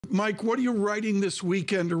Mike, what are you writing this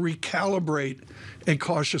weekend to recalibrate a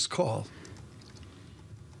cautious call?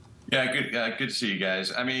 Yeah, good to see you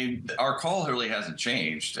guys. I mean, our call really hasn't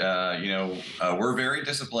changed. We're very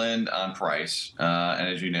disciplined on price. And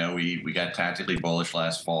as you know, we got tactically bullish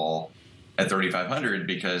last fall at 3,500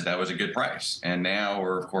 because that was a good price. And now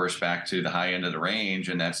we're, of course, back to the high end of the range,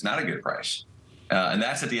 and that's not a good price. And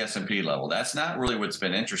that's at the S&P level. That's not really what's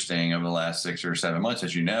been interesting over the last 6 or 7 months.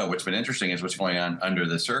 As you know, what's been interesting is what's going on under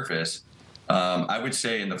the surface. I would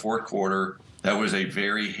say in the fourth quarter, that was a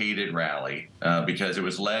very hated rally because it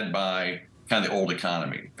was led by kind of the old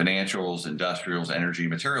economy, financials, industrials, energy,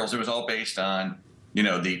 materials. It was all based on,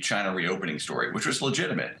 the China reopening story, which was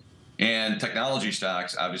legitimate. And technology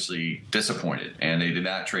stocks obviously disappointed, and they did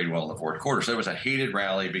not trade well in the fourth quarter. So it was a hated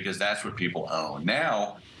rally because that's what people own.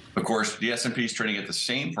 Now, of course, the S&P is trading at the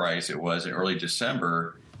same price it was in early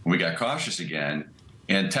December when we got cautious again,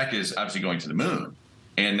 and tech is obviously going to the moon.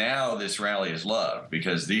 And now this rally is loved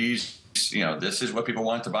because this is what people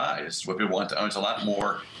want to buy. This is what people want to own. It's a lot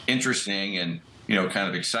more interesting and, kind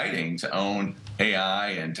of exciting to own AI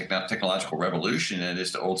and technological revolution than it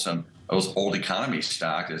is to own some old economy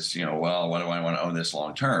stock. It's, well, why do I want to own this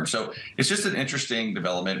long term? So it's just an interesting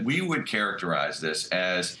development. We would characterize this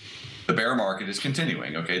as the bear market is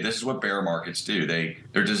continuing. Okay, this is what bear markets do.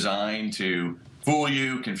 They're designed to fool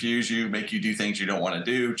you, confuse you, make you do things you don't want to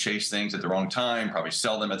do, chase things at the wrong time, probably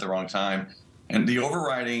sell them at the wrong time. And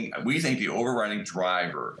we think the overriding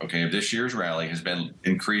driver, okay, of this year's rally has been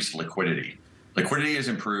increased liquidity. Liquidity has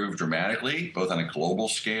improved dramatically, both on a global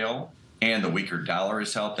scale, and the weaker dollar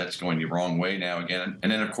has helped. That's going the wrong way now again. And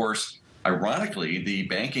then, of course, ironically, the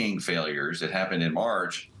banking failures that happened in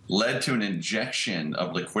March led to an injection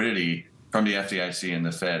of liquidity from the FDIC and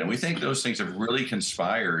the Fed. And we think those things have really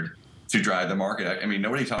conspired to drive the market. I mean,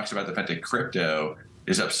 nobody talks about the fact that crypto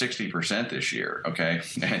is up 60% this year, okay?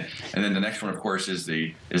 And then the next one, of course, is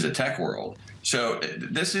the tech world. So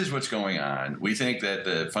this is what's going on. We think that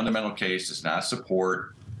the fundamental case does not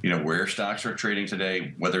support, where stocks are trading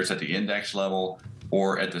today, whether it's at the index level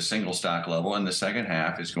or at the single stock level. And the second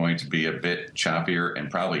half is going to be a bit choppier and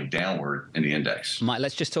probably downward in the index. Mike,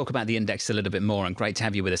 let's just talk about the index a little bit more, and great to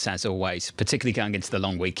have you with us as always, particularly going into the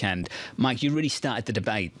long weekend. Mike, you really started the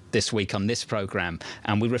debate this week on this program,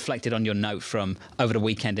 and we reflected on your note from over the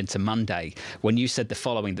weekend into Monday when you said the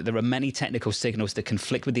following, that there are many technical signals that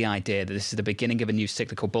conflict with the idea that this is the beginning of a new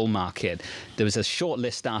cyclical bull market. There was a short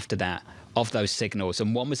list after that of those signals,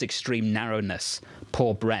 and one was extreme narrowness,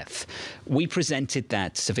 poor breadth. We presented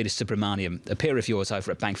that to Savita Subramaniam, a peer of yours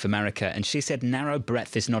over at Bank of America, and she said narrow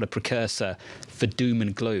breadth is not a precursor for doom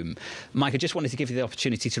and gloom. Mike, I just wanted to give you the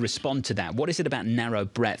opportunity to respond to that. What is it about narrow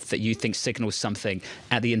breadth that you think signals something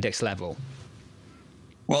at the index level?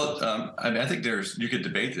 Well, I think you could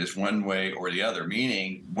debate this one way or the other,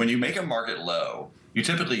 meaning when you make a market low, you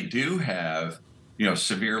typically do have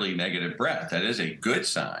severely negative breadth. That is a good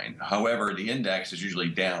sign. However, the index is usually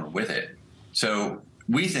down with it. So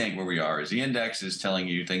we think where we are is the index is telling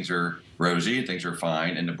you things are rosy, things are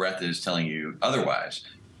fine, and the breadth is telling you otherwise.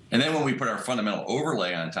 And then when we put our fundamental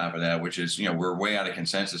overlay on top of that, which is, we're way out of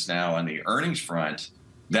consensus now on the earnings front,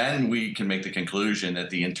 then we can make the conclusion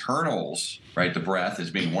that the internals, right, the breadth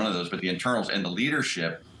is being one of those, but the internals and the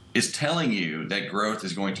leadership is telling you that growth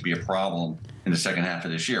is going to be a problem in the second half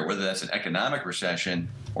of this year. Whether that's an economic recession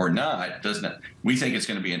or not, we think it's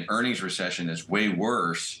going to be an earnings recession that's way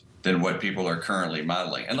worse than what people are currently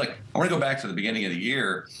modeling. And I want to go back to the beginning of the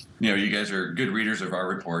year. You guys are good readers of our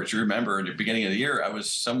reports. You remember in the beginning of the year, I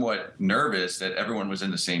was somewhat nervous that everyone was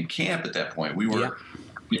in the same camp at that point.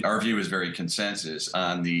 Our view was very consensus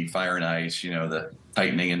on the fire and ice, the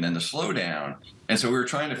tightening and then the slowdown. And so we were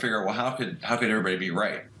trying to figure out, well, how could everybody be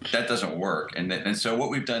right? That doesn't work. And so what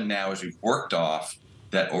we've done now is we've worked off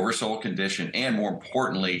that oversold condition. And more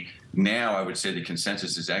importantly, now I would say the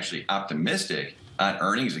consensus is actually optimistic on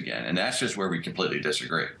earnings again. And that's just where we completely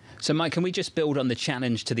disagree. So, Mike, can we just build on the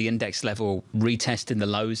challenge to the index level, retesting the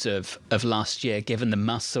lows of last year, given the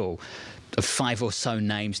muscle of 5 or so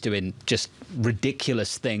names doing just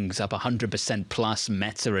ridiculous things, up 100% plus,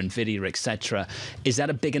 Meta, Nvidia, etc. Is that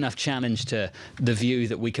a big enough challenge to the view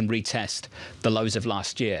that we can retest the lows of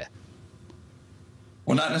last year?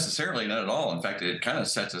 Well, not necessarily, not at all. In fact, it kind of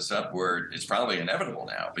sets us up where it's probably inevitable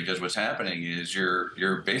now, because what's happening is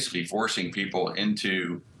you're basically forcing people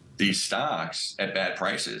into these stocks at bad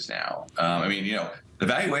prices now. The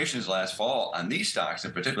valuations last fall on these stocks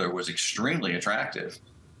in particular was extremely attractive.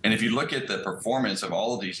 And if you look at the performance of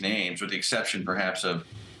all of these names, with the exception perhaps of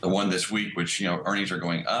the one this week, which, earnings are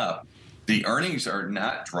going up, the earnings are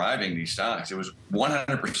not driving these stocks. It was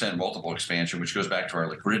 100% multiple expansion, which goes back to our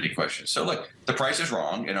liquidity question. So look, the price is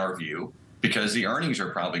wrong in our view because the earnings are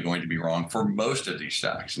probably going to be wrong for most of these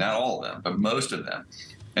stocks, not all of them, but most of them.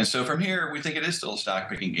 And so from here, we think it is still a stock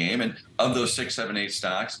picking game. And of those 6, 7, 8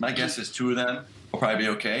 stocks, my guess is 2 of them will probably be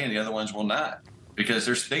okay, and the other ones will not, because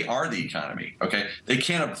they are the economy. Okay, they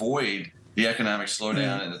can't avoid the economic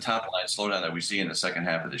slowdown and the top line slowdown that we see in the second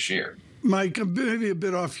half of this year. Mike, maybe a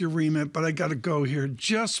bit off your remit, but I got to go here.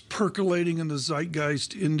 Just percolating in the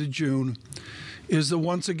zeitgeist into June is the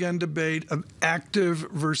once again debate of active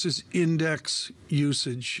versus index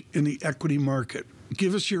usage in the equity market.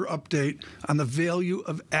 Give us your update on the value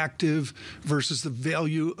of active versus the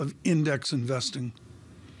value of index investing.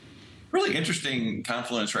 Really interesting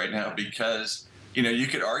confluence right now because, you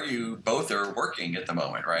could argue both are working at the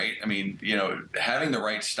moment, right? I mean, having the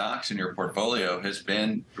right stocks in your portfolio has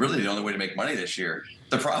been really the only way to make money this year.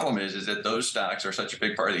 The problem is that those stocks are such a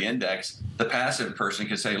big part of the index. The passive person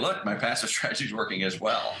can say, look, my passive strategy is working as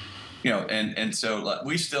well. And so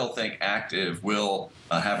we still think active will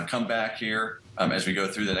have a comeback here as we go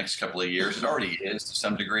through the next couple of years. It already is to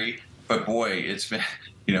some degree, but boy, it's been,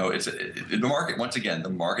 the market, once again, the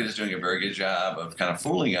market is doing a very good job of kind of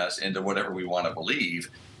fooling us into whatever we want to believe.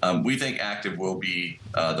 We think active will be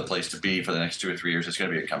the place to be for the next 2 or 3 years. It's going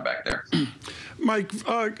to be a comeback there. Mike,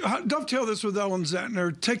 dovetail this with Ellen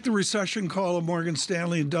Zentner. Take the recession call of Morgan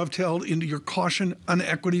Stanley and dovetail into your caution on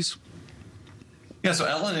equities. Yeah, so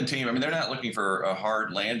Ellen and team, they're not looking for a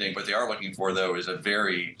hard landing. What they are looking for, though, is a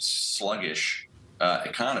very sluggish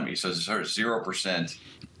economy. So it's sort of 0%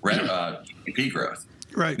 GDP growth.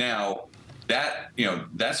 Right. Now,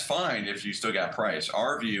 that's fine if you still got price.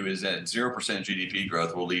 Our view is that 0% GDP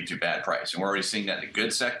growth will lead to bad price. And we're already seeing that in the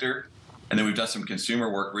goods sector. And then we've done some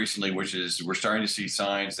consumer work recently, which is we're starting to see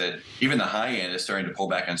signs that even the high end is starting to pull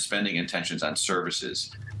back on spending intentions on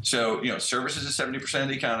services. So, services is 70% of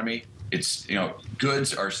the economy. It's,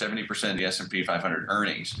 goods are 70% of the S&P 500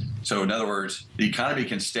 earnings. So in other words, the economy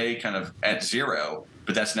can stay kind of at zero,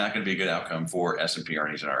 but that's not going to be a good outcome for S&P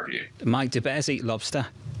earnings in our view. Mike, do bears eat lobster?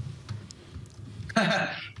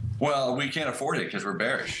 Well, we can't afford it because we're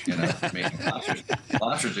bearish.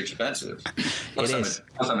 Lobster's expensive. Plus,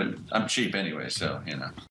 I'm cheap anyway, so.